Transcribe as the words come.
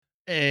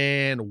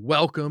And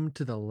welcome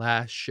to the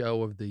last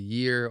show of the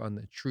year on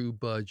the True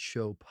Bud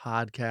Show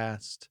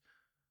podcast.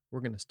 We're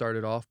going to start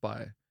it off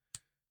by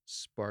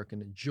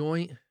sparking a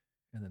joint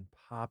and then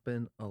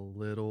popping a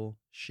little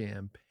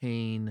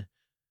champagne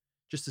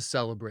just to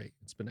celebrate.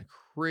 It's been a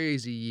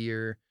crazy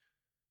year.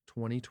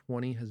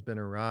 2020 has been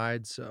a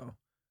ride, so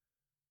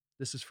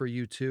this is for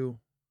you too.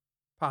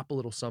 Pop a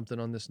little something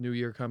on this new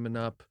year coming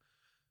up,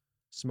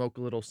 smoke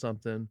a little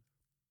something,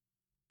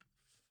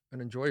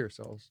 and enjoy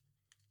yourselves.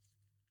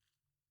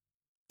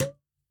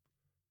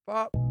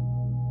 Pop.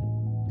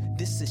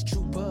 This is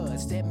True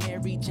Buds, that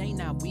Mary Jane,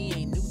 now we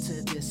ain't new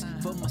to this.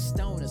 For my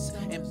stoners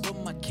and for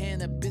my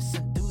cannabis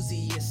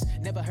enthusiasts,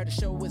 never heard a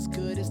show as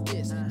good as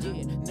this.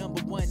 Yeah,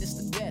 number one, it's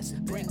the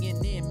best,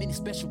 bringing in many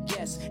special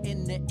guests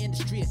in the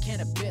industry of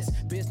cannabis.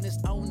 Business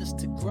owners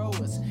to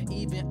growers,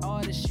 even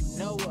artists you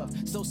know of.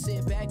 So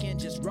sit back and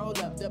just roll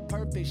up, the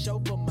perfect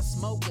show for my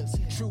smokers.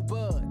 True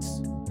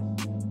Buds.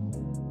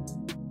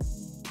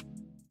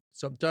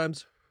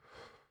 Sometimes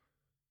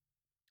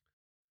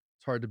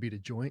it's hard to beat a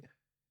joint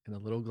and a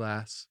little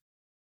glass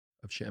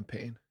of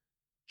champagne.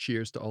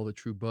 Cheers to all the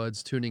True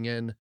Buds tuning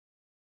in.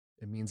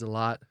 It means a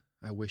lot.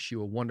 I wish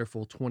you a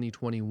wonderful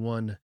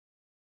 2021.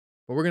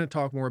 But we're going to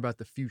talk more about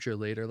the future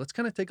later. Let's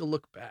kind of take a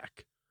look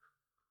back.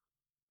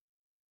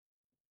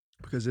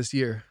 Because this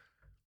year,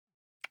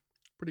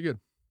 pretty good.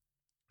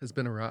 Has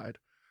been a ride.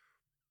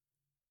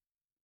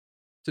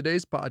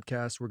 Today's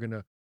podcast, we're going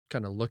to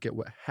kind of look at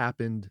what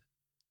happened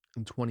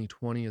in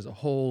 2020 as a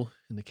whole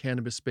in the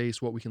cannabis space,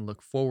 what we can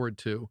look forward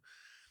to.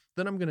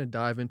 Then I'm going to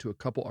dive into a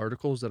couple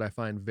articles that I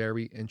find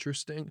very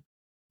interesting.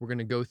 We're going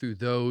to go through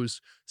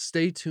those.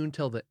 Stay tuned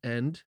till the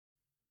end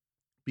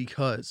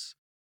because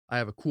I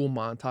have a cool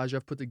montage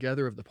I've put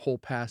together of the whole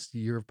past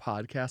year of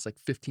podcasts, like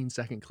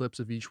 15-second clips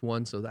of each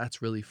one. So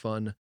that's really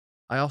fun.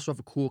 I also have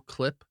a cool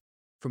clip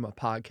from a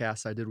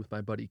podcast I did with my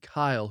buddy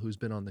Kyle, who's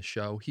been on the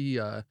show. He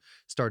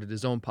started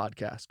his own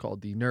podcast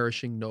called The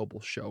Nourishing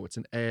Noble Show. It's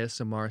an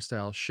ASMR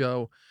style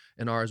show,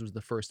 and ours was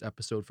the first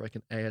episode for like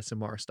an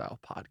ASMR style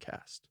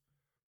podcast.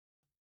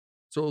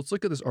 So let's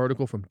look at this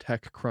article from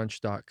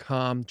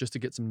techcrunch.com just to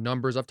get some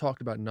numbers. I've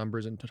talked about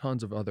numbers in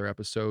tons of other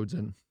episodes,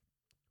 and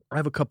I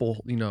have a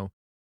couple,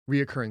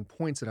 reoccurring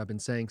points that I've been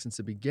saying since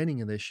the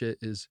beginning of this shit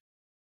is,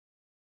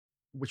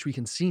 which we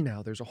can see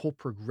now, there's a whole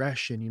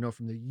progression,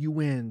 from the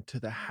UN to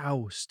the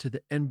House to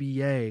the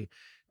NBA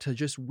to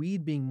just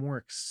weed being more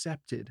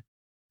accepted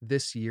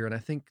this year. And I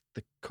think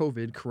the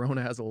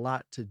Corona has a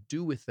lot to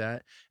do with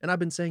that. And I've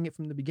been saying it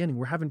from the beginning.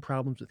 We're having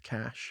problems with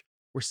cash.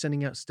 We're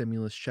sending out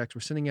stimulus checks.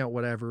 We're sending out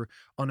whatever,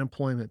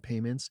 unemployment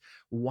payments.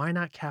 Why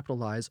not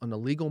capitalize on the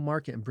legal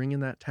market and bring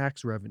in that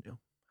tax revenue?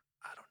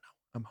 I don't know.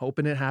 I'm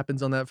hoping it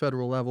happens on that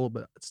federal level,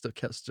 but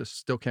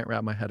still can't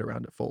wrap my head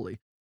around it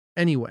fully.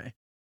 Anyway,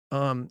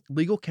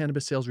 legal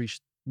cannabis sales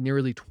reached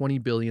nearly 20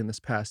 billion this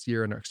past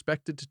year and are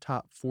expected to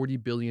top 40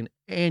 billion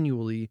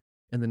annually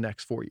in the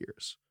next 4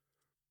 years.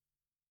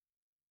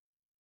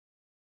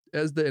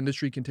 As the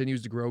industry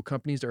continues to grow,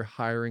 companies are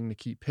hiring to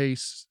keep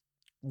pace.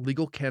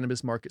 Legal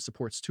cannabis market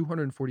supports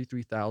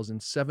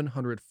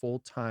 243,700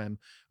 full-time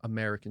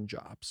American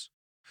jobs,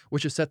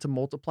 which is set to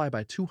multiply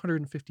by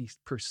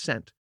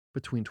 250%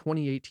 between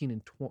 2018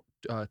 and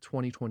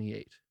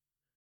 2028.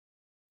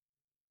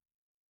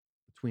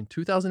 Between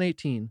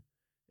 2018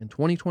 and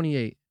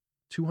 2028,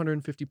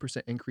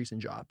 250% increase in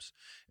jobs.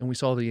 And we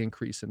saw the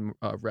increase in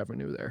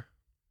revenue there.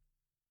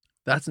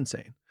 That's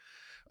insane.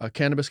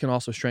 Cannabis can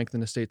also strengthen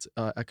the state's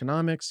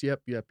economics.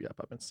 Yep.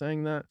 I've been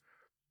saying that.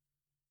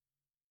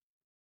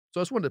 So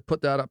I just wanted to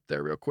put that up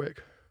there real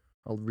quick.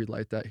 I'll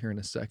relight that here in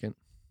a second.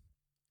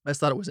 I just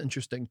thought it was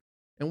interesting.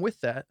 And with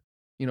that,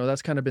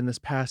 that's kind of been this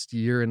past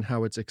year and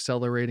how it's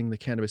accelerating the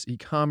cannabis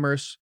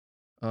e-commerce.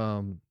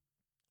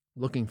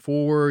 Looking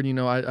forward,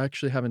 I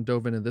actually haven't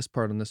dove into this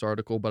part in this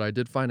article, but I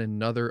did find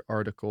another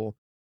article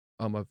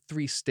of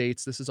 3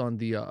 states. This is on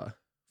the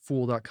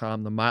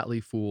fool.com, the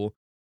Motley Fool.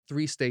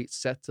 3 states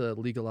set to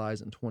legalize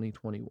in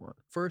 2021.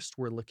 First,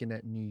 we're looking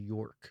at New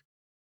York.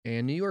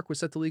 And New York was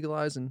set to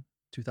legalize in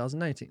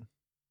 2019.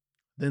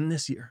 Then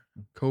this year,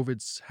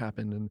 COVID's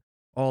happened and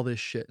all this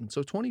shit. And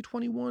so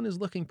 2021 is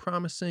looking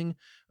promising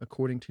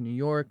according to New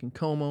York and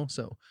Como.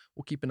 So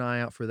we'll keep an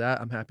eye out for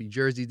that. I'm happy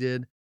Jersey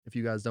did. If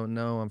you guys don't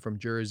know, I'm from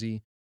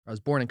Jersey. I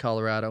was born in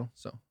Colorado,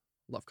 so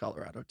love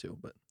Colorado too,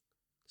 but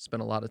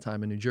spent a lot of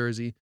time in New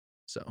Jersey.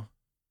 So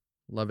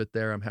love it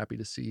there. I'm happy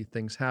to see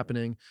things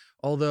happening.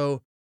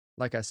 Although,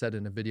 like I said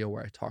in a video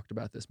where I talked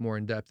about this more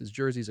in depth, is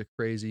Jersey's a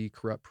crazy,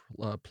 corrupt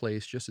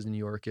place, just as New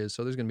York is.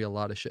 So there's going to be a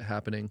lot of shit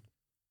happening.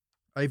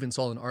 I even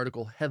saw an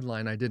article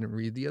headline I didn't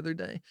read the other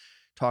day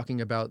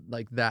talking about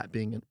like that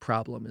being a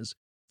problem is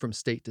from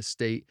state to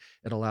state.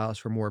 It allows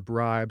for more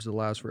bribes. It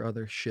allows for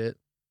other shit.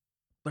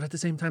 But at the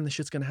same time, the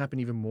shit's going to happen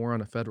even more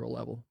on a federal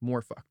level,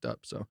 more fucked up.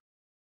 So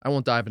I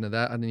won't dive into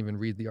that. I didn't even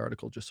read the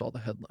article, just saw the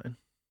headline.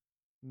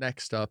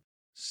 Next up,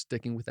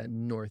 sticking with that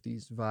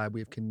Northeast vibe,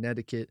 we have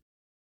Connecticut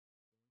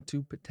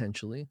to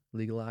potentially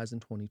legalize in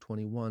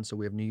 2021. So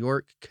we have New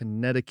York,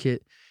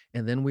 Connecticut,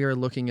 and then we are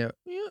looking at,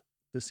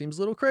 this seems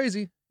a little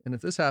crazy, And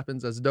if this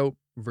happens, that's dope.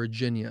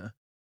 Virginia.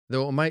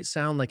 Though it might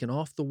sound like an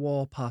off the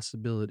wall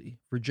possibility,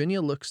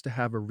 Virginia looks to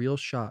have a real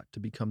shot to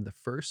become the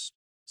first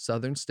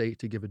southern state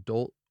to give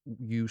adult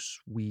use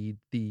weed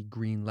the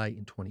green light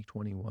in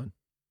 2021.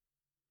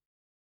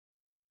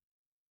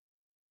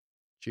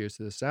 Cheers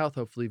to the South.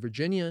 Hopefully,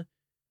 Virginia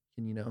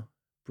can,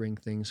 bring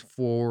things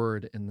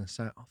forward in the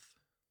South.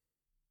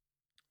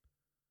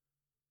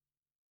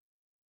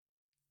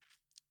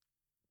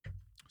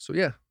 So,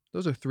 yeah,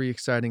 those are three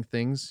exciting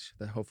things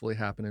that hopefully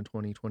happen in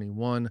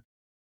 2021.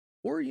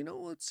 Or,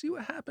 let's see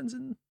what happens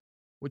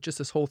with just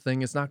this whole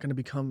thing. It's not going to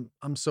become,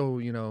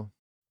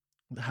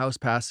 the House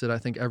passed it. I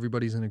think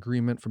everybody's in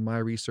agreement from my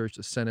research.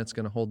 The Senate's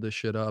going to hold this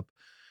shit up.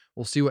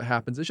 We'll see what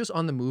happens. It's just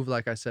on the move,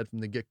 like I said from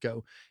the get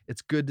go.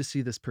 It's good to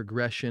see this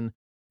progression.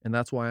 And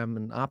that's why I'm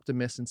an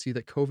optimist and see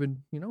that COVID,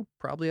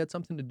 probably had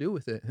something to do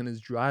with it and is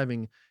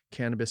driving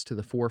cannabis to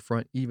the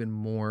forefront even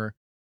more.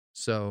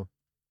 So,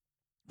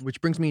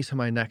 which brings me to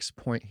my next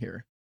point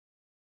here.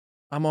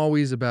 I'm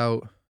always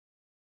about,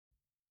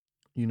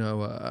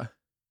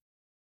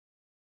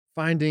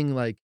 finding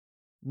like,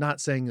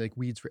 not saying like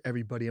weeds for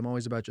everybody. I'm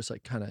always about just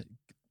like kind of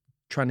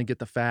trying to get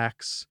the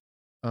facts,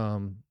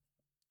 um,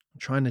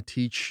 trying to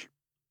teach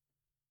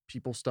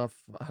people stuff.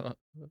 I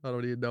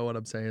don't even know what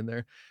I'm saying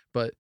there,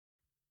 but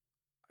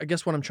I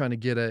guess what I'm trying to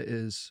get at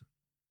is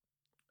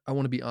I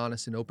want to be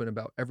honest and open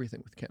about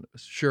everything with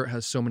cannabis. Sure, it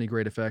has so many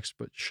great effects,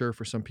 but sure,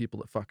 for some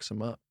people, it fucks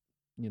them up.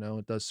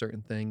 It does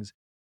certain things,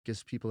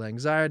 gives people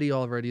anxiety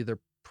already. They're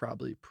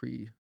probably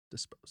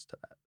predisposed to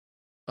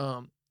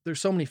that.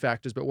 There's so many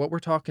factors, but what we're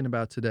talking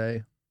about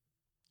today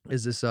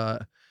is this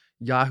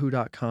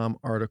yahoo.com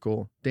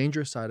article,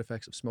 Dangerous Side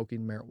Effects of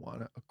Smoking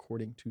Marijuana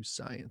According to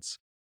Science.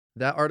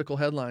 That article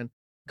headline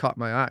caught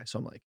my eye. So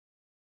I'm like,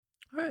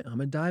 all right, I'm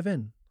going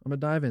to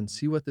dive in,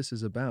 see what this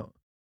is about,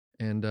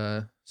 and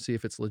see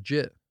if it's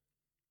legit.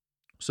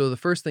 So the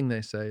first thing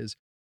they say is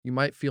you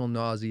might feel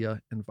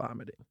nausea and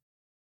vomiting.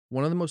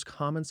 One of the most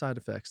common side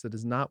effects that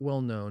is not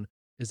well known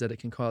is that it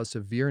can cause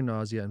severe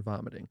nausea and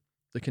vomiting.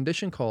 The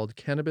condition called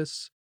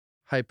cannabis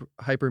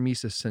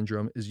hyperemesis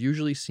syndrome is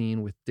usually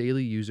seen with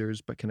daily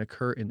users but can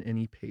occur in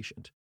any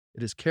patient.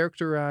 It is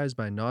characterized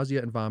by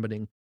nausea and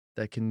vomiting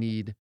that can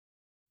need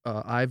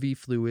IV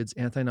fluids,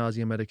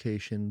 anti-nausea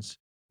medications.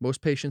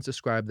 Most patients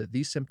describe that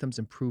these symptoms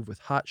improve with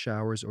hot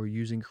showers or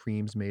using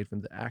creams made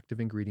from the active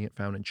ingredient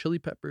found in chili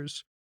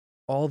peppers.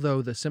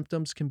 Although the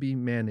symptoms can be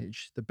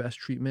managed, the best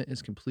treatment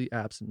is complete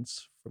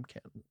abstinence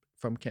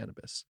from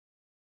cannabis.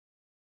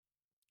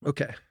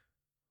 Okay,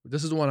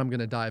 this is the one I'm going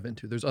to dive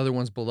into. There's other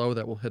ones below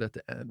that we'll hit at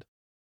the end.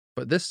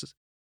 But this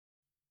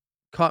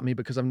caught me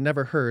because I've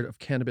never heard of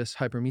cannabis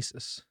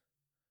hyperemesis.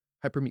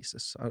 I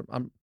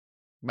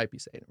might be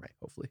saying it right,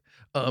 hopefully.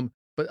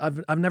 But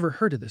I've never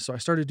heard of this, so I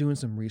started doing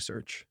some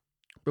research.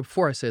 But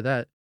before I say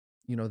that,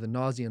 the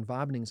nausea and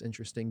vomiting is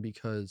interesting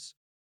because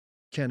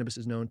cannabis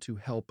is known to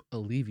help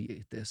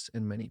alleviate this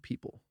in many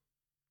people.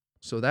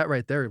 So that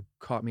right there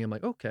caught me. I'm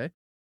like, okay.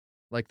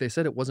 Like they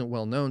said, it wasn't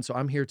well known. So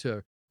I'm here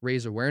to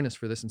raise awareness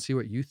for this and see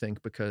what you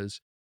think, because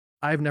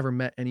I've never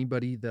met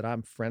anybody that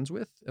I'm friends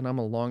with, and I'm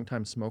a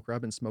longtime smoker. I've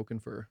been smoking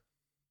for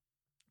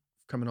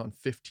coming on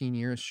 15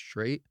 years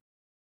straight,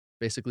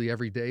 basically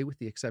every day with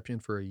the exception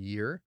for a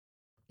year.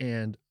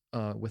 And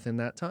within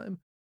that time,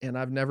 and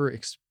I've never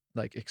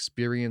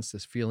experienced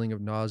this feeling of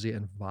nausea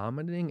and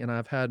vomiting. And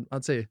I've had,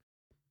 I'd say,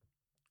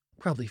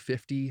 probably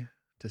 50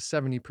 to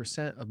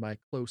 70% of my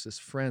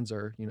closest friends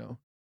are,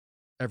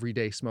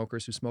 everyday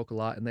smokers who smoke a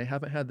lot, and they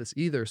haven't had this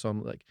either. So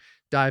I'm like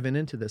diving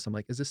into this. I'm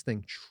like, is this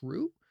thing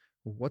true?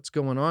 What's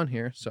going on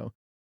here? So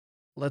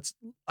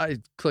I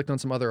clicked on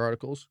some other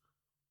articles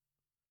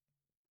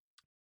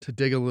to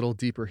dig a little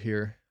deeper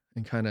here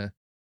and kind of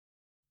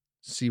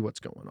see what's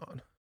going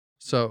on.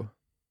 So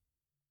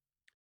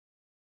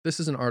this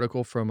is an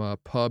article from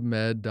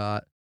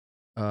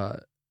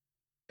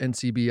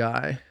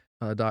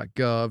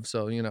pubmed.ncbi.gov.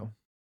 So,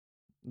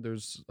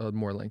 there's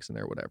more links in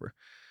there, whatever.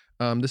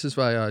 This is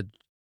by a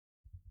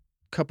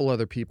couple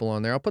other people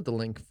on there. I'll put the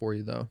link for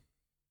you, though.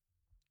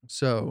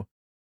 So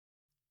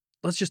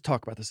let's just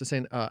talk about this. This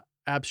ain't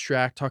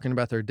abstract, talking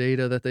about their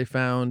data that they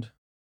found.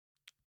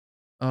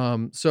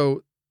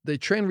 So they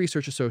trained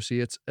research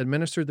associates,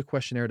 administered the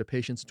questionnaire to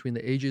patients between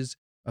the ages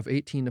of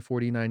 18 to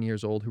 49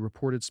 years old who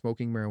reported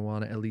smoking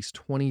marijuana at least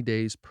 20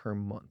 days per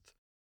month.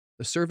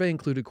 The survey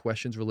included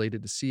questions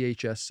related to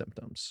CHS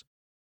symptoms,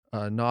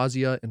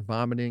 nausea and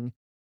vomiting,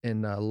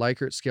 and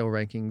Likert scale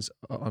rankings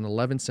on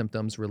 11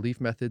 symptoms, relief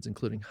methods,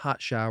 including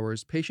hot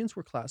showers. Patients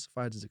were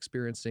classified as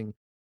experiencing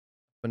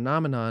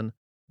phenomenon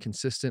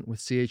consistent with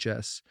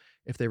CHS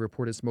if they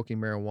reported smoking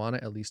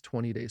marijuana at least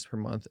 20 days per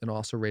month, and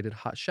also rated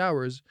hot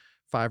showers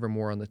 5 or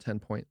more on the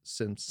 10-point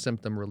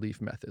symptom relief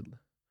method.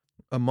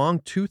 Among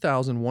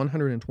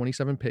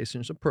 2,127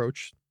 patients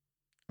approached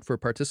for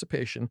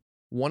participation,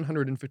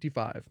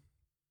 155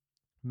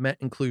 met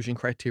inclusion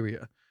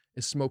criteria,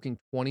 is smoking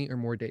 20 or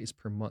more days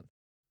per month.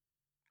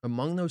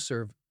 Among those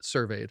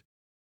surveyed,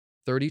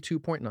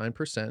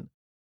 32.9%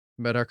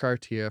 met our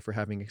criteria for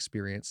having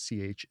experienced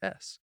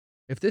CHS.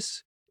 If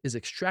this is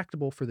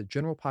extractable for the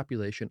general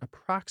population,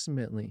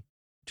 approximately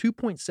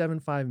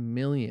 2.75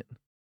 million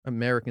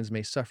Americans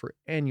may suffer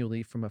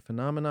annually from a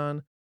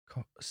phenomenon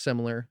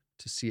similar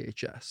to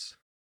CHS.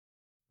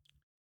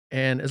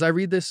 And as I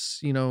read this,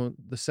 the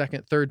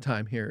second, third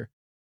time here,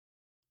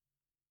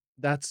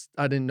 I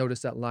didn't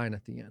notice that line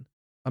at the end.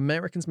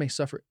 Americans may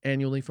suffer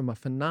annually from a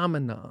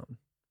phenomenon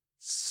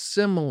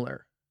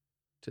similar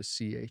to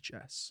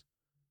CHS.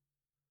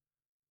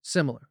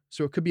 Similar.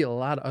 So it could be a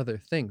lot of other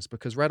things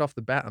because right off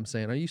the bat, I'm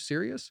saying, are you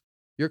serious?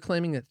 You're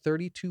claiming that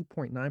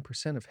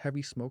 32.9% of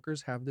heavy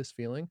smokers have this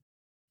feeling,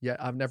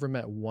 yet I've never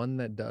met one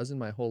that does in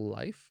my whole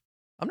life.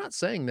 I'm not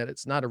saying that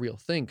it's not a real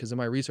thing because in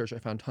my research, I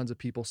found tons of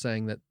people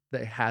saying that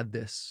they had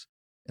this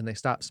and they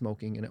stopped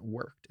smoking and it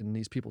worked. And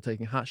these people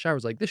taking hot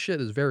showers, like this shit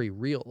is very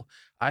real.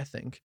 I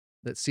think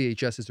that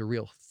CHS is a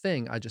real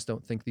thing. I just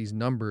don't think these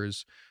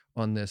numbers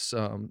on this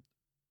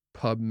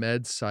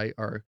PubMed site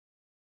are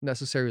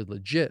necessarily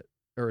legit,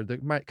 or they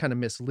might kind of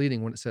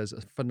misleading when it says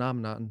a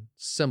phenomenon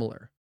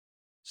similar.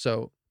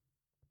 So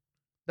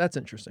that's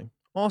interesting.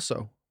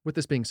 Also, with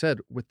this being said,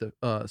 with the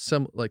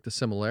the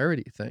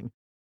similarity thing,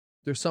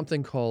 there's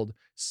something called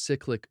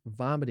cyclic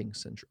vomiting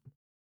syndrome,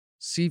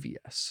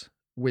 CVS,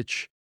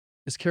 which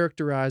is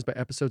characterized by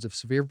episodes of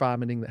severe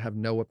vomiting that have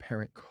no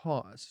apparent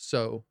cause.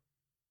 So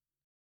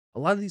a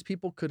lot of these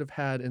people could have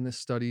had in this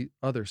study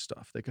other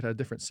stuff. They could have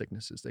different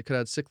sicknesses. They could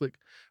have cyclic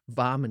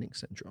vomiting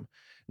syndrome.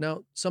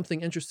 Now,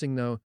 something interesting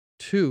though,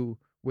 too,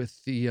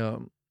 with the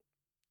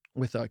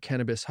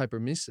cannabis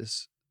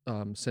hyperemesis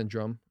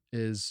syndrome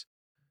is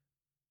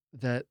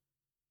that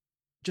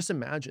just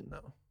imagine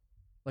though,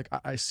 like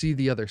I see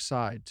the other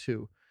side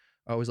too.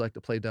 I always like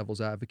to play devil's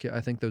advocate.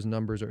 I think those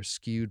numbers are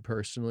skewed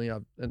personally.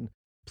 And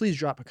please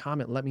drop a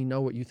comment. Let me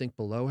know what you think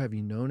below. Have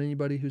you known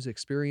anybody who's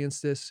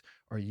experienced this?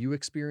 Are you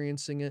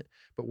experiencing it?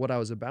 But what I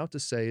was about to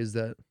say is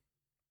that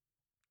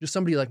just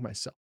somebody like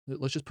myself,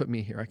 let's just put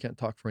me here. I can't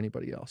talk for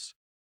anybody else.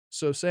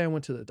 So say I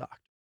went to the doctor.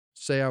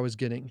 Say I was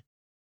getting,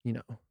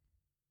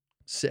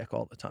 sick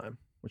all the time,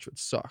 which would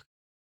suck.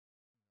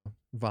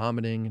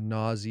 Vomiting,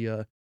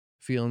 nausea,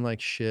 feeling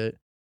like shit.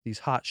 These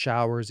hot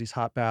showers, these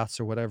hot baths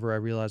or whatever I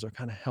realize are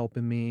kind of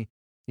helping me.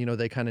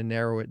 They kind of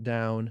narrow it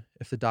down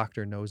if the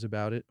doctor knows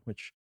about it,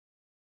 which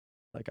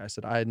like I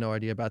said, I had no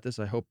idea about this.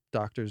 I hope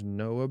doctors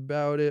know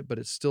about it, but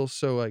it's still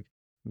so like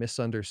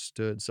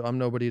misunderstood. So I'm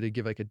nobody to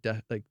give like a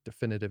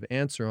definitive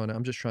answer on it.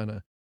 I'm just trying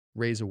to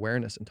raise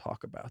awareness and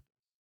talk about it.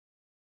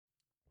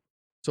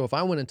 So if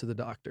I went into the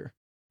doctor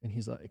and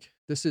he's like,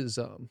 this is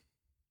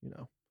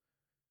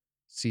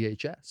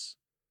CHS,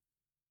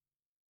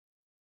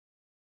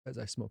 as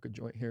I smoke a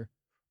joint here,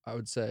 I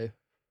would say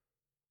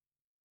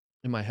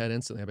in my head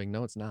instantly, I'm like,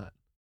 no, it's not.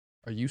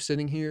 Are you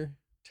sitting here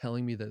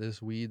telling me that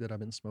this weed that I've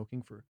been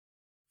smoking for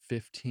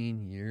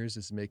 15 years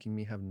is making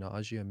me have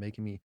nausea,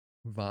 making me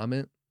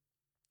vomit,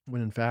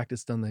 when in fact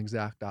it's done the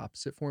exact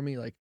opposite for me?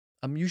 Like,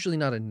 I'm usually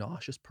not a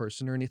nauseous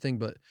person or anything,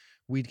 but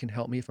weed can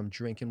help me if I'm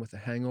drinking with a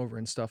hangover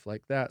and stuff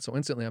like that. So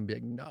instantly I'm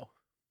being no.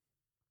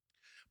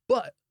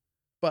 But,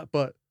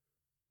 which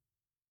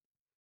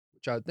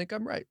I would think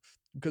I'm right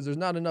because there's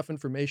not enough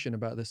information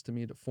about this to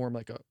me to form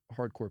like a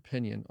hardcore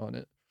opinion on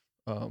it,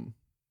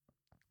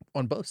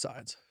 on both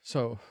sides.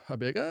 So I'd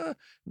be like,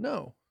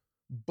 no.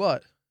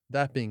 But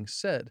that being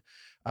said,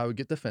 I would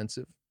get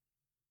defensive.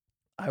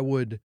 I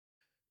would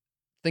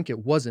think it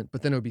wasn't,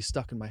 but then it would be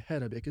stuck in my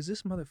head. I'd be like, is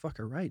this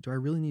motherfucker right? Do I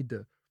really need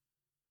to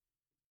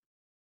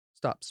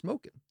stop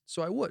smoking?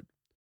 So I would.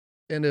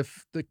 And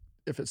if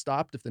it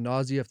stopped, if the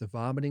nausea, if the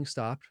vomiting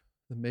stopped,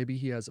 then maybe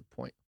he has a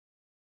point.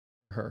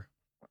 Her.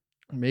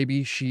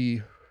 Maybe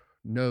she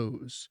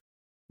knows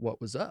what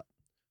was up.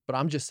 But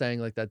I'm just saying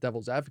like that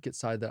devil's advocate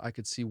side that I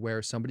could see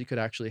where somebody could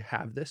actually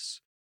have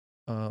this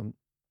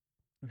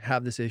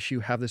issue,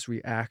 have this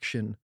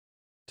reaction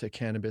to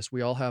cannabis.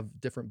 We all have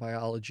different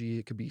biology.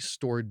 It could be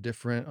stored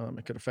different.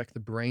 It could affect the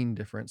brain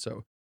different.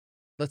 So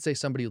let's say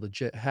somebody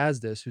legit has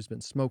this who's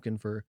been smoking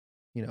for,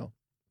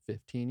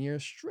 15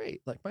 years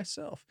straight, like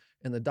myself.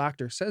 And the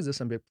doctor says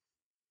this, I'm like,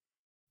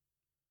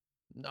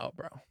 no,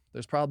 bro,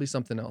 there's probably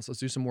something else.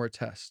 Let's do some more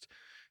tests.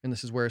 And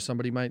this is where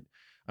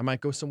I might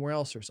go somewhere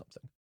else or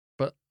something.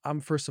 But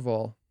first of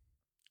all,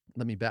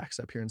 let me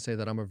backstep here and say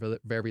that I'm a very,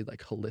 very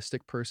like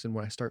holistic person.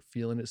 When I start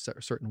feeling it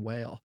a certain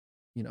way, I'll,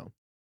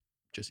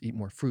 just eat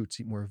more fruits,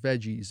 eat more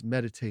veggies,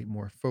 meditate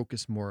more,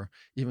 focus more,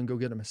 even go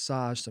get a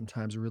massage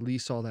sometimes,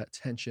 release all that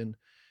tension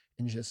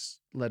and just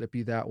let it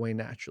be that way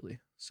naturally.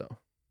 So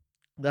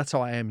that's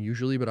how I am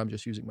usually, but I'm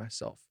just using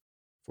myself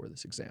for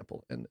this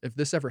example. And if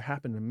this ever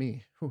happened to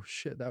me, oh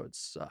shit, that would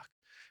suck.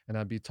 And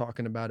I'd be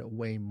talking about it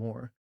way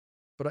more.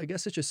 But I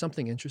guess it's just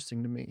something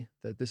interesting to me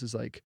that this is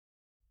like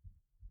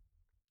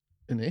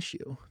an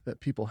issue, that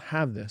people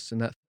have this,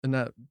 and that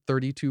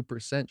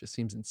 32% just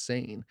seems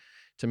insane.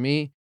 To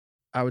me,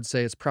 I would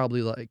say it's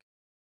probably like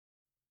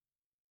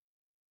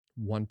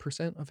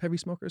 1% of heavy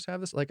smokers have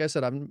this. Like I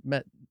said, I've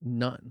met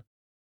none,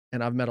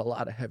 and I've met a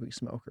lot of heavy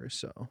smokers.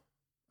 So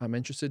I'm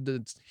interested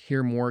to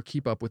hear more,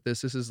 keep up with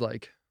this. This is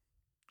like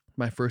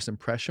my first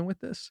impression with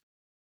this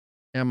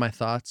and my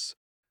thoughts.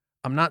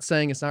 I'm not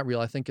saying it's not real.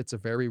 I think it's a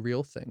very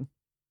real thing.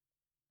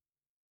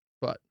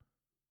 But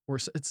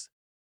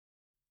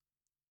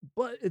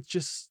it's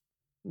just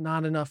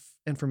not enough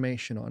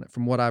information on it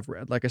from what I've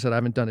read. Like I said, I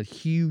haven't done a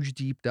huge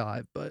deep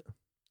dive, but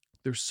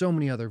there's so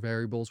many other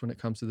variables when it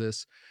comes to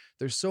this.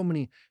 There's so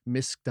many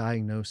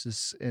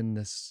misdiagnoses in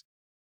this,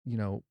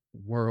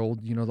 world,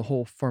 the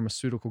whole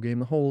pharmaceutical game.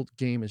 The whole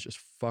game is just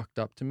fucked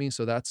up to me.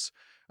 So that's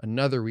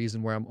another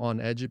reason where I'm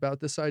on edge about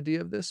this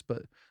idea of this.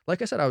 But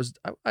like I said,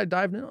 I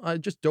dived in, I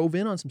just dove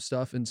in on some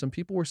stuff, and some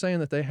people were saying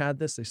that they had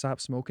this, they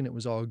stopped smoking, it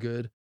was all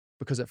good.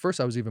 Because at first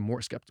I was even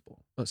more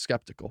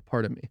skeptical,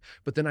 pardon me.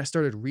 But then I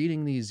started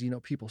reading these,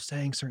 people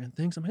saying certain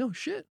things. I'm like, oh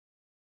shit,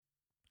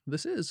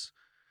 this is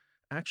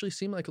actually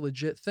seem like a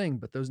legit thing.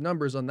 But those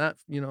numbers on that,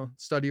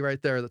 study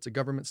right there, that's a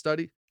government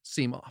study,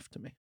 seem off to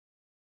me.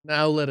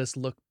 Now let us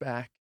look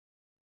back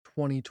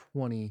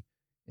 2020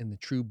 in the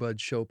True Bud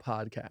Show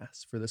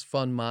podcast for this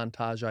fun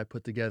montage I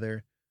put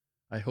together.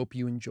 I hope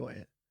you enjoy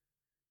it.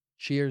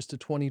 Cheers to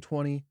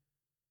 2020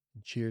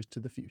 and cheers to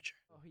the future.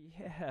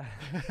 Yeah.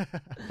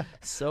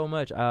 So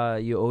much.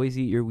 You always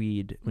eat your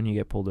weed when you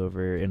get pulled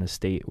over in a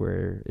state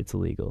where it's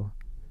illegal.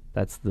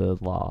 That's the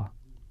law.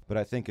 But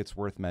I think it's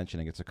worth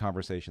mentioning, it's a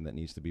conversation that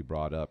needs to be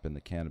brought up in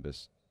the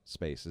cannabis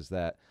space, is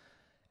that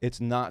it's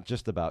not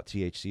just about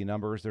THC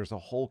numbers. There's a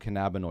whole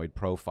cannabinoid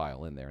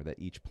profile in there that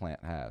each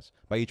plant has.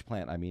 By each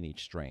plant, I mean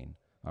each strain.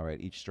 All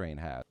right, each strain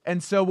has.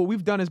 And so what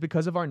we've done is,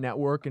 because of our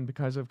network and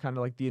because of kind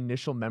of like the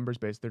initial members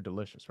base, they're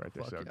delicious, right?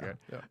 They're so good.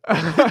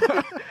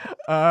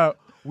 Yeah.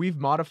 We've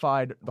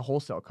modified the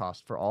wholesale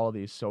cost for all of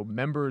these. So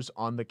members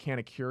on the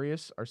Canna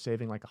Curious are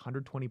saving like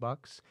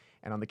 $120,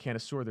 and on the Canna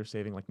Sour they're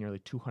saving like nearly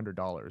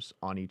 $200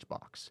 on each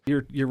box.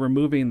 You're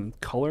removing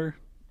color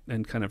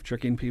and kind of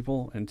tricking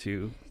people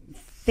into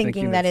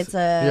thinking that it's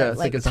a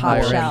like it's a top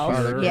higher shelf,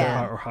 end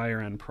or higher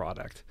end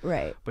product,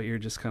 right? But you're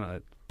just kind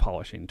of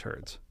polishing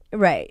turds,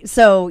 right?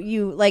 So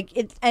you like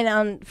it, and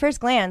on first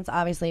glance,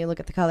 obviously you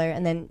look at the color,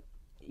 and then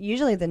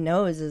usually the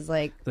nose is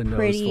like the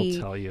pretty... nose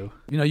will tell you.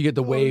 You get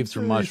the waves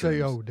from mushrooms.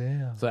 Say, oh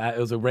damn! So it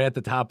was right at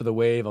the top of the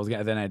wave.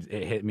 It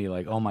hit me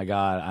like, oh my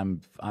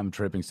god, I'm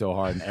tripping so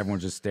hard, and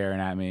everyone's just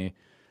staring at me.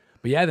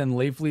 But yeah, then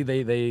Leafly,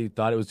 they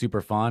thought it was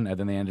super fun, and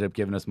then they ended up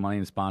giving us money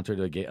and sponsored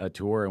a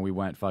tour, and we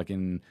went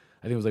fucking,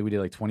 I think it was like we did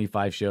like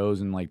 25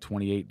 shows in like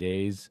 28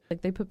 days.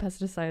 Like they put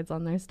pesticides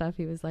on their stuff.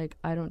 He was like,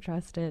 I don't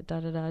trust it,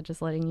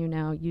 just letting you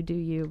know, you do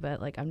you,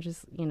 but like I'm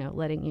just,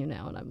 letting you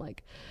know. And I'm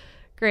like,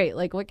 great,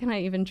 like what can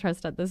I even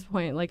trust at this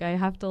point? Like I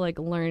have to like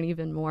learn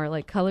even more.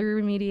 Like color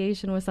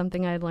remediation was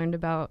something I had learned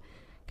about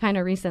kind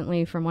of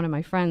recently from one of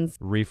my friends.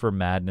 Reefer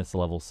madness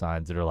level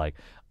signs that are like,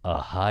 a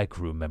high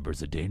crew member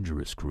is a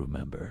dangerous crew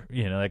member.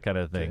 That kind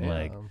of thing. Damn.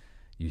 Like,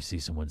 you see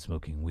someone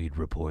smoking weed,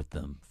 report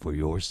them for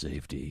your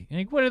safety.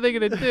 Like, what are they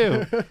going to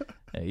do?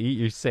 Eat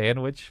your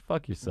sandwich?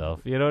 Fuck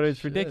yourself.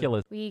 It's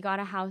ridiculous. We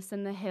got a house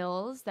in the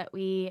hills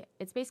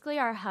it's basically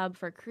our hub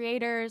for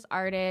creators,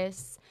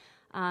 artists,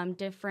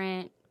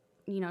 different,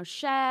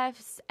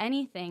 chefs,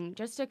 anything,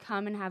 just to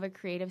come and have a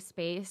creative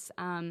space.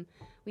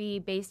 We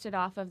based it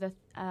off of the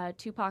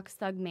Tupac's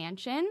Thug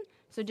Mansion.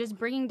 So just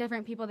bringing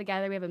different people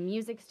together. We have a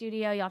music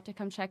studio you'll have to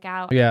come check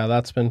out. Yeah,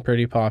 that's been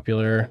pretty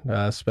popular,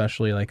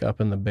 especially like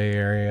up in the Bay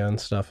Area and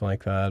stuff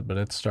like that. But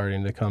it's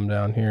starting to come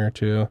down here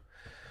too.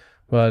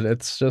 But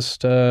it's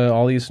just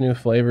all these new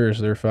flavors.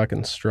 They're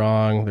fucking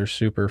strong. They're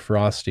super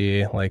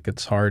frosty. Like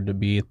it's hard to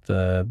beat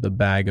the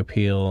bag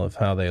appeal of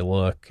how they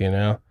look,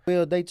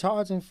 Well, they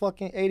charging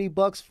fucking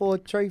 $80 for a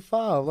tray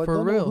 5. Like,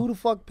 for real? Who the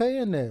fuck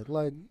paying that?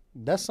 Like,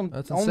 that's only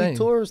insane.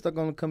 Tourists are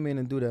gonna come in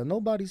and do that.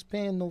 Nobody's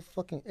paying no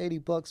fucking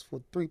 $80 for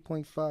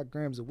 3.5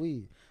 grams of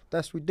weed.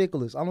 That's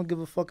ridiculous. I don't give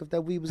a fuck if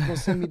that weed was gonna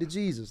send me to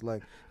Jesus.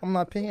 Like, I'm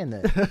not paying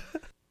that.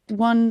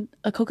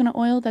 A coconut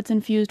oil that's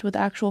infused with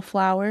actual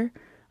flower.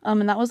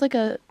 And that was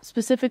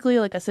specifically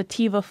a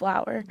sativa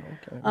flower.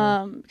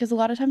 Okay. Because a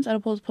lot of times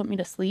edibles put me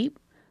to sleep.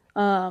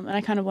 And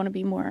I kind of want to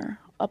be more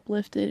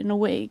uplifted and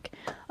awake.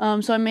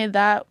 So I made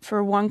that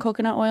for one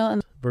coconut oil.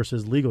 And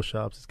versus legal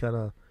shops,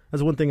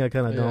 that's one thing I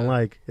kind of don't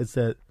like. It's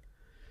that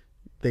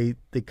they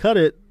cut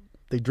it,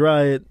 they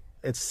dry it,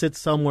 it sits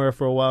somewhere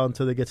for a while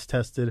until it gets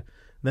tested.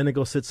 Then it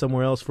goes sit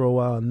somewhere else for a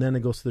while, and then it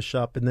goes to the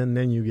shop, and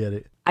then you get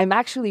it. I'm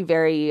actually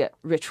very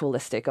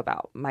ritualistic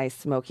about my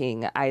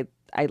smoking. I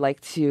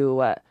like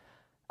to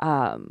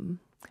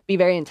be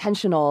very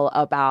intentional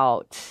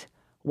about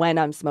when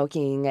I'm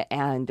smoking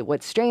and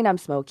what strain I'm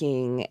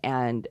smoking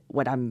and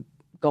what I'm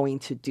going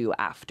to do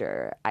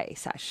after I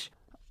sesh.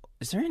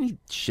 Is there any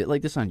shit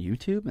like this on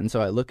YouTube? And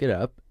so I look it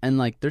up, and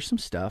there's some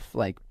stuff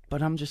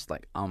but I'm just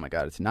like, oh my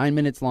god, it's 9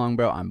 minutes long,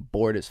 bro. I'm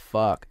bored as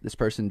fuck. This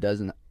person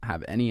doesn't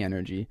have any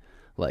energy.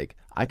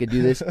 I could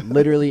do this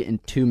literally in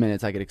 2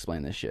 minutes. I could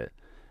explain this shit.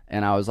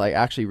 And I was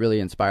actually really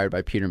inspired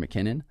by Peter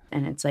McKinnon.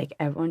 And it's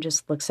everyone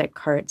just looks at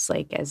carts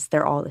as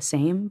they're all the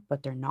same,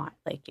 but they're not.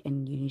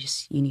 And you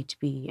need to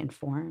be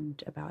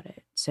informed about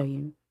it, so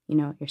you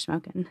know what you're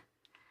smoking.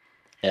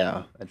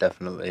 Yeah,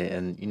 definitely.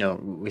 And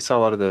we saw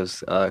a lot of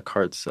those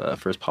carts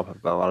first pop up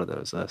at a lot of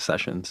those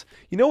sessions.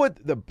 You know what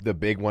the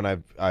big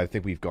one I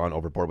think we've gone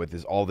overboard with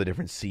is all the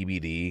different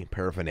CBD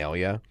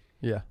paraphernalia.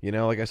 Yeah.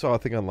 Like I saw a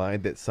thing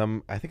online that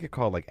I think it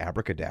called like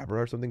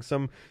Abracadabra or something.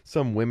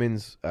 Some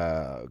women's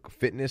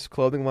fitness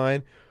clothing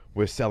line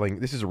was selling,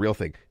 this is a real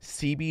thing,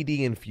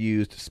 CBD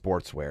infused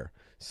sportswear.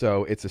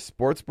 So it's a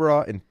sports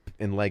bra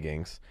and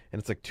leggings, and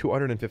it's like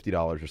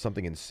 $250 or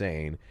something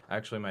insane.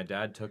 Actually, my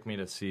dad took me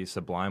to see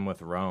Sublime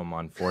with Rome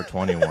on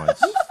 420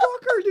 once.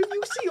 Fucker, dude,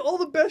 you see all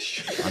the best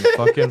shit. On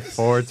fucking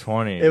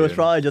 420. It was dude.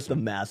 probably just a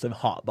massive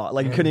hot bot.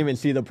 Like, you couldn't even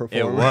see the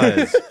performer. It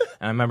was. And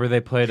I remember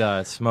they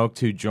played Smoke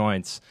Two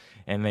Joints,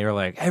 and they were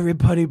like,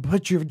 everybody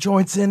put your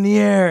joints in the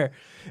air.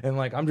 And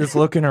like, I'm just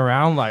looking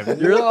around like,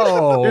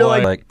 whoa. You're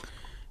like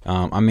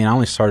I mean, I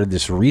only started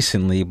this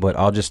recently, but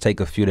I'll just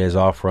take a few days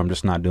off where I'm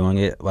just not doing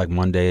it, like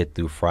Monday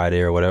through Friday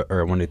or whatever,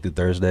 or Monday through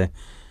Thursday.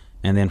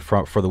 And then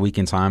for the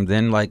weekend time,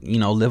 then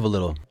live a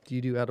little. Do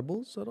you do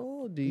edibles at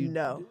all? Do you?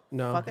 No.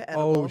 No. Fuck an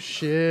edible. Oh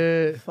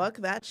shit. Fuck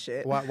that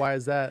shit. Why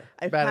is that?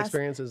 I Bad pass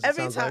experiences. It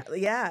every sounds time.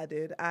 like. Yeah,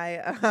 dude.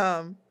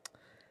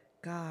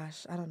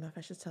 Gosh, I don't know if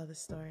I should tell this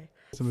story.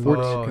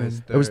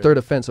 It was third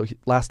offense. So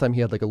last time he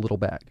had like a little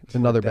bag,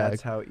 another bag.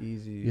 That's how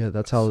easy. Yeah,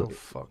 that's how.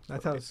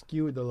 That's how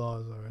skewed the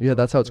laws are. Yeah,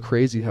 that's how it's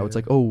crazy. How it's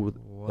like, oh,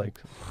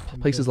 like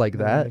places like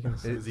that.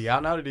 Is he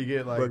out now? Did he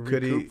get like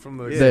recouped from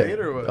the They-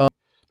 state or what?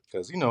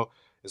 Because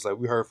it's like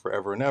we heard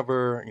forever and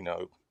ever.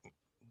 Like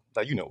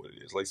what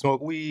it is. Like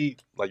smoke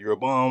weed, like you're a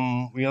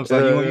bum. You know what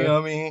I'm saying? You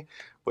know what I mean?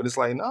 But it's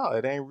like no,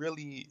 it ain't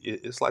really.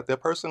 It's like that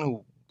person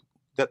who.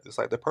 It's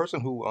like the person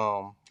who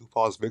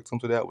falls victim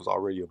to that was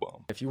already a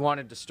bum. If you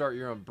wanted to start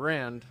your own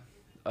brand,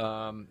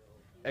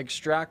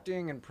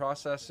 extracting and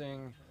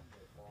processing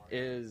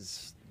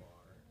is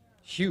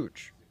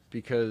huge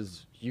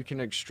because you can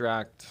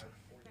extract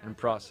and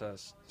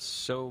process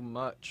so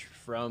much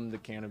from the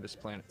cannabis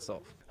plant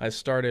itself. I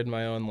started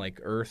my own like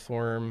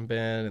earthworm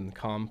bin and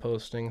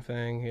composting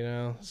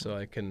thing, so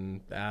I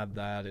can add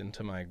that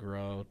into my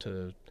grow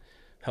to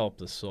help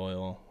the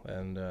soil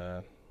and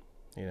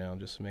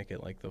just make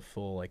it like the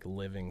full like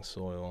living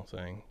soil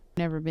thing.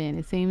 Never been.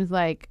 It seems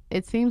like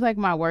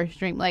my worst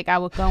dream. Like I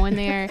would go in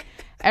there,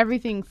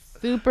 everything's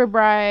super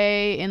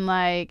bright and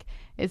like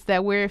it's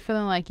that weird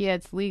feeling like yeah,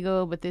 it's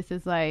legal, but this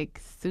is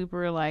like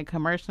super like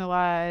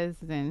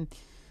commercialized and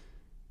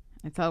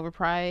it's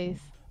overpriced.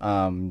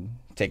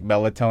 Take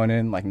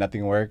melatonin, like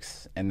nothing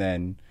works, and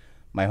then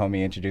my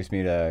homie introduced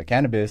me to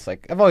cannabis.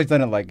 Like I've always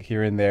done it like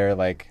here and there,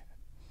 like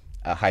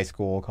high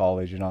school,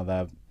 college, and all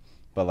that,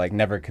 but like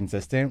never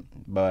consistent.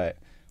 But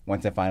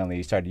once I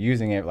finally started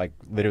using it, like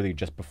literally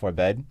just before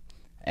bed,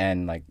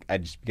 and like I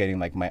just getting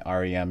like my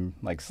REM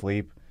like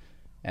sleep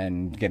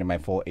and getting my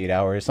full 8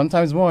 hours,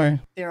 sometimes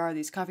more. There are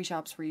these coffee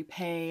shops where you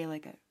pay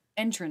like an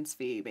entrance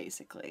fee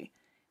basically,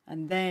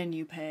 and then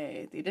you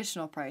pay the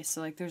additional price.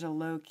 So like there's a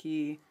low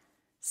key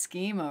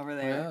scheme over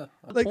there.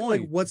 Like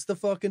what's the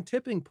fucking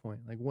tipping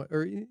point? Like what?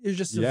 Or it's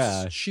just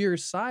the sheer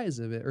size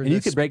of it, or And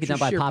you could break it down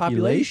by sheer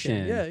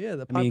population. Yeah,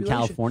 the population. I mean,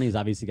 California's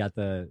obviously got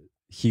the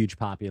huge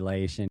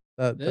population.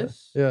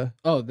 This? Yeah.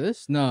 Oh,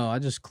 this? No, I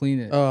just clean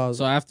it. Oh.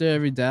 So after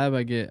every dab,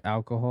 I get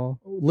alcohol.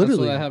 That's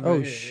Literally. what I have Oh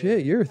right here.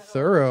 shit, you're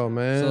thorough,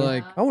 man. So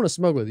like, I want to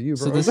smoke with you,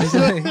 bro. so this is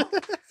like,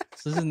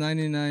 so this is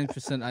 99%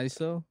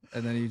 ISO,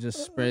 and then you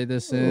just spray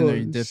this in, or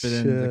you dip it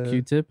in the shit.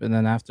 Q-tip, and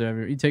then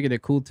after you take it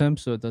at cool temp,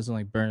 so it doesn't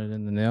like burn it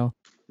in the nail.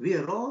 We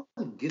are all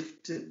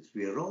gifted,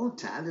 we are all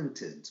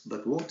talented,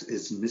 but what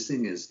is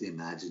missing is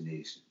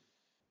imagination.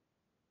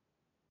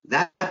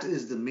 That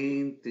is the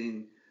main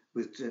thing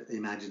with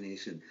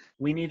imagination.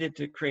 We needed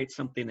to create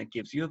something that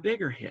gives you a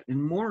bigger hit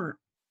and more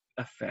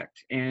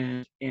effect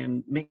and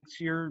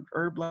makes your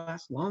herb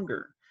last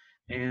longer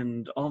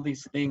and all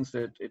these things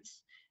that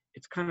it's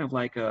kind of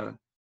like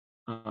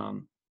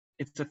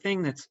it's a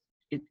thing that's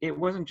it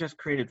wasn't just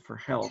created for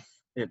health.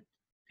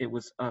 It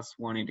was us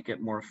wanting to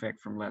get more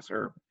effect from less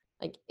herb.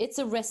 Like it's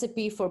a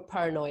recipe for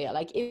paranoia.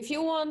 Like if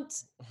you want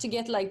to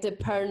get like the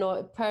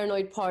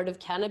paranoid part of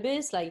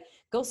cannabis, like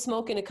go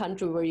smoke in a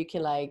country where you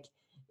can like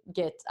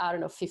get, I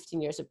don't know,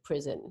 15 years of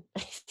prison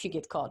if you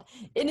get caught.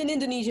 In an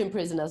Indonesian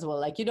prison as well.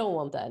 Like you don't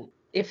want that.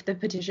 If the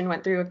petition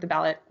went through, if the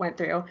ballot went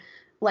through,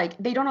 like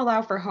they don't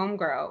allow for home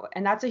grow.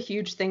 And that's a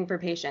huge thing for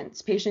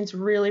patients. Patients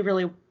really,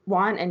 really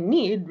want and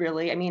need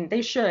really, I mean,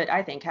 they should,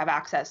 I think, have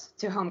access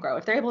to home grow.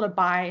 If they're able to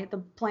buy the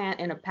plant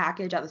in a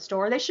package at the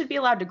store, they should be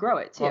allowed to grow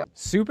it too.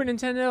 Super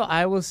Nintendo,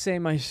 I will say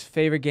my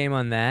favorite game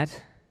on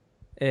that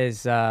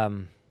is, that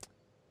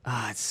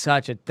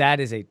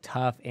is a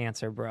tough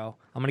answer, bro.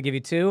 I'm going to give you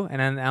two, and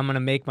then I'm going to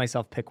make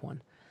myself pick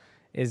one.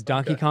 Is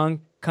Donkey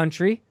Kong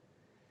Country,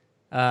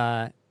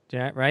 right?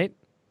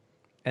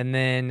 And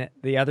then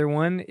the other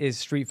one is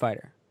Street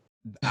Fighter.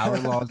 Our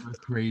laws are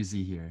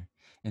crazy here.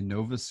 In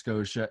Nova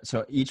Scotia,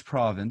 so each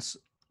province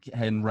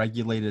can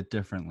regulate it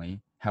differently,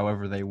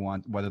 however they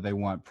want, whether they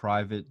want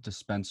private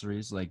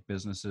dispensaries like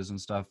businesses and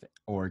stuff,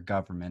 or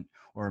government,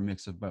 or a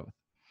mix of both.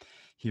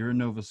 Here in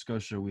Nova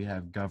Scotia, we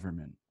have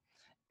government,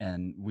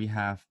 and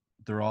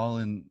they're all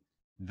in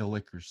the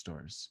liquor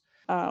stores?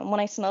 When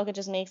I smoke, it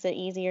just makes it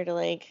easier to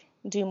like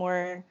do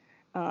more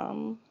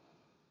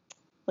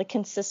like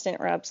consistent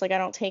reps. Like I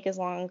don't take as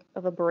long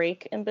of a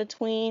break in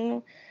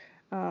between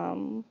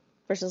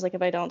versus like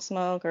if I don't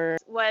smoke or.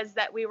 Was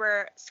that we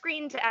were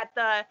screened at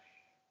the,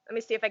 let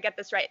me see if I get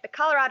this right, the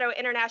Colorado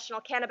International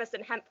Cannabis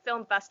and Hemp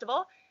Film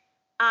Festival.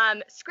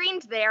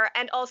 Screened there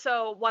and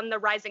also won the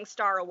Rising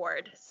Star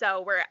Award.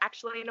 So we're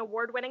actually an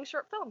award-winning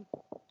short film.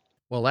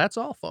 Well, that's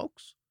all,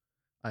 folks.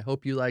 I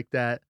hope you liked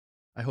that.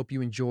 I hope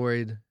you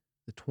enjoyed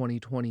the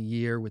 2020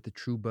 year with the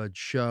True Buds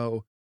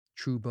show,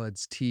 True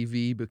Buds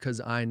TV, because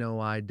I know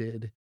I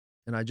did.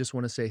 And I just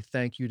want to say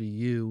thank you to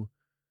you,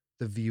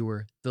 the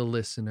viewer, the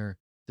listener,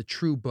 the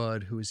True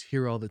Bud who is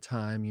here all the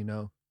time, you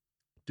know,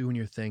 doing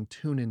your thing,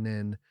 tuning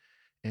in,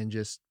 and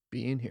just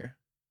being here.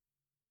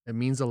 It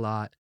means a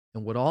lot.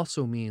 And what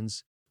also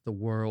means the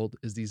world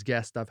is these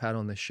guests I've had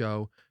on the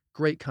show,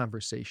 great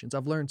conversations.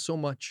 I've learned so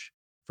much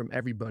from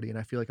everybody, and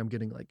I feel like I'm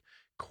getting like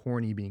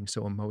corny being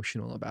so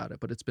emotional about it,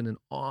 but it's been an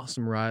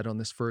awesome ride on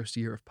this first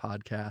year of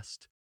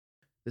podcast.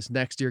 This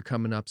next year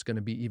coming up is going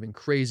to be even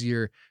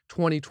crazier.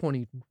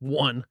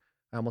 2021,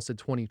 I almost said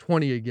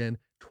 2020 again.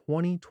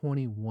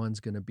 2021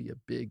 is going to be a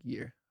big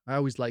year. I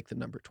always like the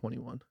number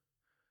 21,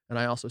 and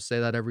I also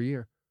say that every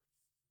year.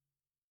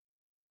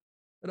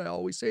 And I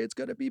always say it's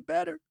going to be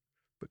better.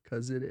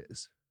 Because it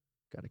is.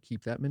 Got to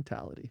keep that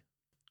mentality.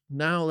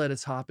 Now let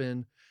us hop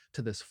in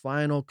to this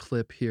final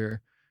clip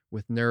here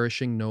with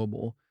Nourishing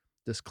Noble.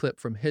 This clip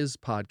from his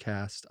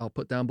podcast, I'll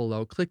put down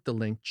below. Click the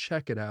link,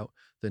 check it out.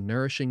 The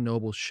Nourishing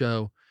Noble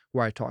show,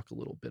 where I talk a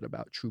little bit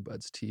about True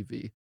Buds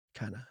TV,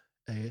 kind of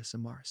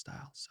ASMR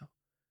style. So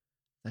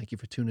thank you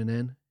for tuning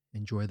in.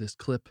 Enjoy this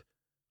clip.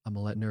 I'm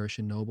going to let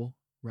Nourishing Noble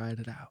ride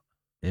it out.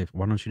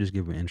 Why don't you just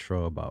give an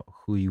intro about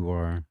who you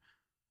are,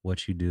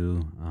 what you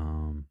do,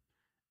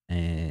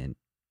 and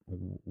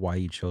why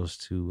you chose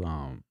to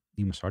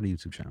even start a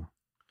YouTube channel.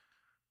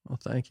 Well,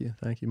 thank you.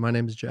 Thank you. My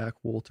name is Jack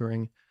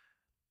Woltering,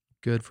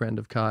 good friend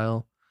of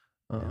Kyle.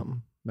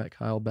 Met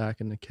Kyle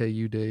back in the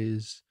KU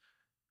days,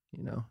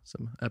 you know,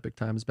 some epic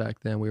times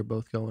back then. We were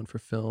both going for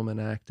film and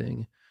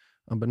acting.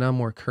 But now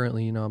more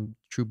currently, you know,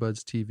 True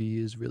Buds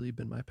TV has really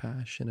been my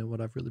passion and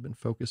what I've really been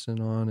focusing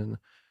on, and,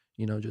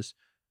 you know, just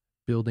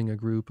building a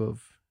group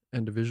of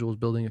individuals,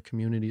 building a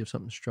community of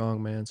something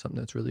strong, man, something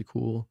that's really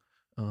cool.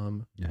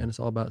 And it's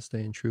all about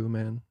staying true,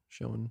 man,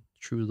 showing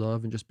true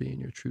love and just being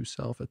your true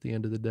self at the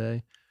end of the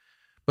day.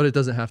 But it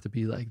doesn't have to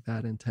be like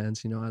that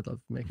intense. You know, I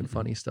love making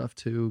funny stuff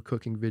too,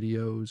 cooking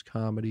videos,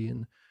 comedy,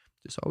 and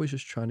just always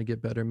just trying to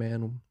get better,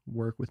 man,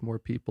 work with more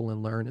people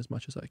and learn as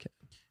much as I can.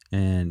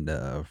 And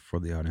for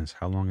the audience,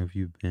 how long have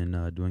you been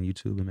doing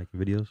YouTube and making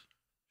videos?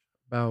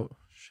 About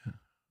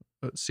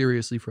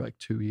seriously for like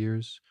 2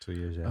 years. 2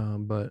 years, yeah.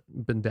 But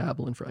been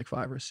dabbling for like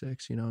 5 or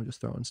 6, you know, just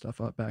throwing stuff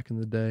up back in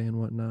the day and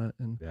whatnot.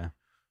 And yeah,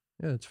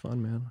 it's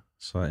fun, man.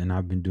 So, and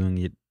I've been doing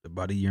it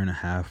about 1.5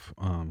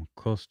 years,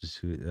 close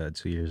to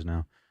 2 years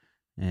now.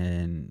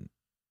 And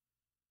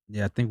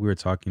yeah, I think we were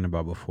talking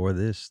about before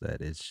this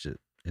that it's just,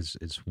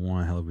 it's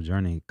one hell of a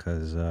journey,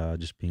 because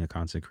just being a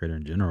content creator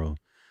in general,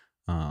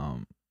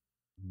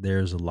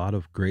 there's a lot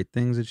of great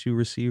things that you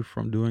receive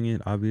from doing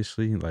it,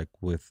 obviously, like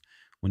with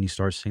when you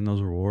start seeing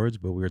those rewards,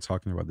 but we were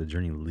talking about the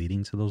journey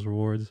leading to those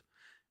rewards,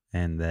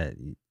 and that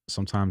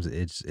sometimes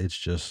it's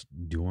just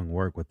doing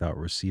work without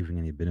receiving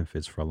any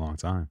benefits for a long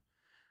time.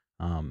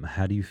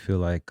 How do you feel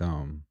like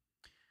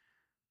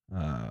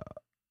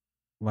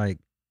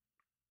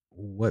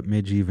what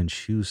made you even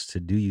choose to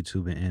do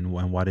YouTube, and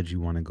why did you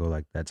want to go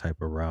like that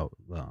type of route,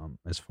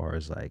 as far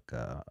as like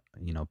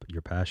you know,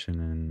 your passion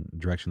and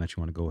direction that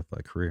you want to go with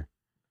like career?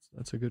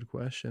 That's a good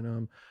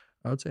question.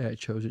 I would say I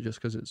chose it just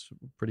because it's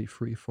pretty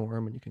free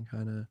form, and you can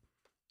kind of,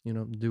 you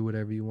know, do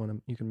whatever you want to.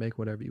 You can make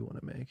whatever you want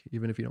to make,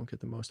 even if you don't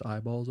get the most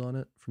eyeballs on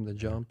it from the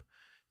jump.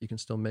 You can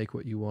still make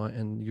what you want,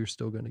 and you're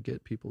still going to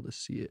get people to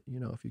see it, you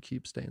know, if you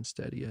keep staying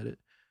steady at it.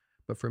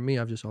 But for me,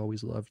 I've just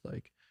always loved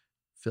like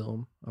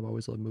film. I've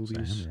always loved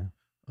movies. Same,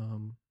 yeah.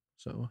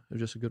 So it was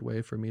just a good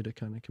way for me to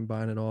kind of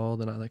combine it all.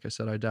 Then like I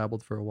said, I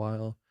dabbled for a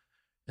while,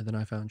 and then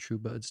I found True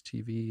Buds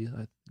TV.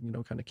 You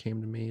know, kind of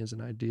came to me as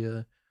an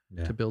idea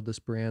to build this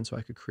brand so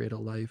I could create a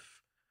life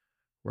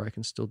where I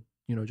can still,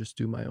 you know, just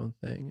do my own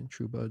thing. And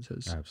True Buds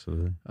has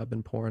absolutely. I've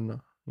been pouring,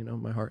 you know,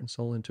 my heart and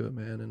soul into it,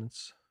 man, and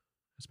it's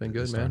been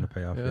good, It's man. starting to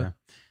pay off, yeah.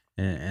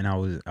 And I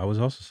was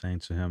also saying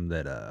to him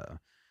that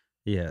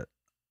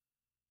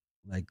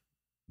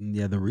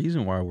the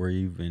reason why we're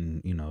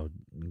even, you know,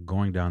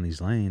 going down these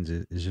lanes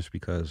is just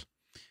because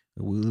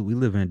we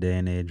live in a day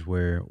and age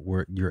where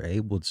you're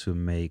able to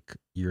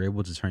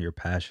turn your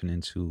passion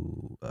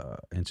into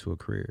a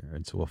career,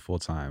 into a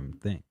full-time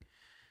thing.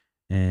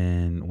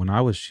 And when I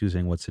was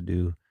choosing what to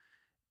do,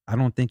 I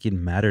don't think it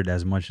mattered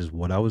as much as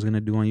what I was going to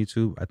do on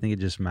YouTube. I think it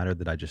just mattered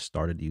that I just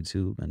started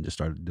YouTube and just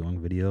started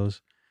doing videos.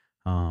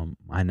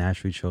 I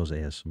naturally chose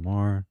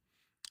ASMR,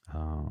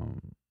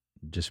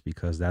 just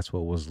because that's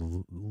what was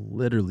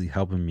literally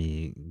helping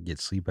me get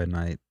sleep at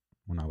night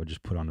when I would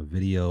just put on a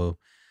video.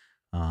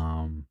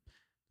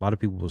 a lot of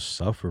people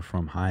suffer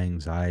from high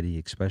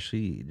anxiety,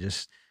 especially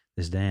just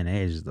this day and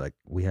age. Like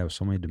we have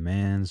so many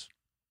demands,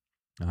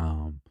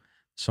 um,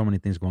 so many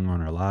things going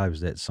on in our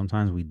lives that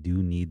sometimes we do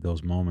need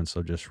those moments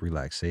of just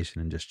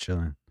relaxation and just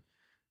chilling,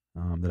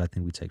 that I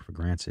think we take for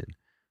granted.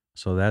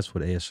 So that's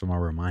what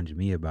ASMR reminded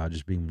me about,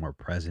 just being more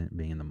present,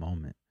 being in the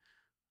moment.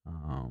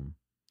 Um,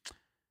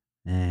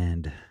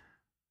 and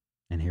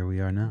and here we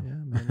are now. Yeah,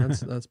 man,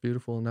 that's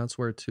beautiful, and that's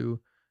where to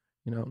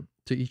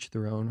each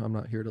their own. I'm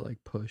not here to like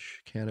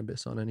push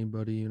cannabis on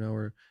anybody,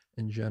 or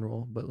in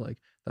general, but like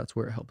that's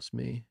where it helps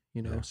me,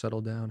 Yeah.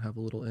 settle down, have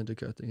a little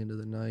indica at the end of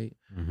the night,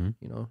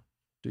 Mm-hmm.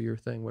 do your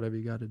thing, whatever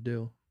you got to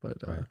do. But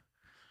Right.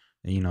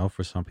 And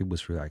for some people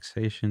it's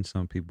relaxation,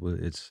 some people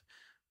it's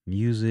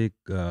music,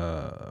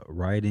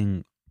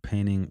 writing,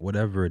 painting,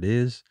 whatever it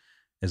is,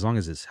 as long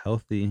as it's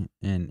healthy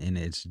and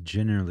it's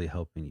generally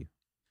helping you.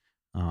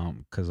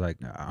 Because like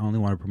I only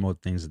want to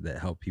promote things that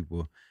help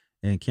people,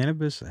 and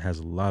cannabis has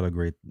a lot of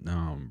great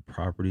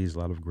properties, a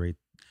lot of great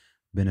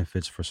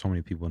benefits for so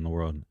many people in the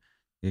world,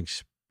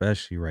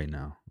 especially right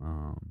now.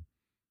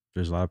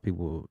 There's a lot of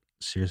people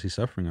seriously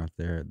suffering out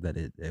there that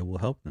it will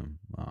help them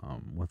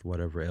with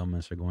whatever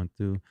ailments they're going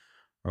through,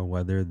 or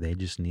whether they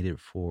just need it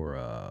for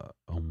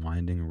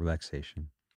unwinding and relaxation.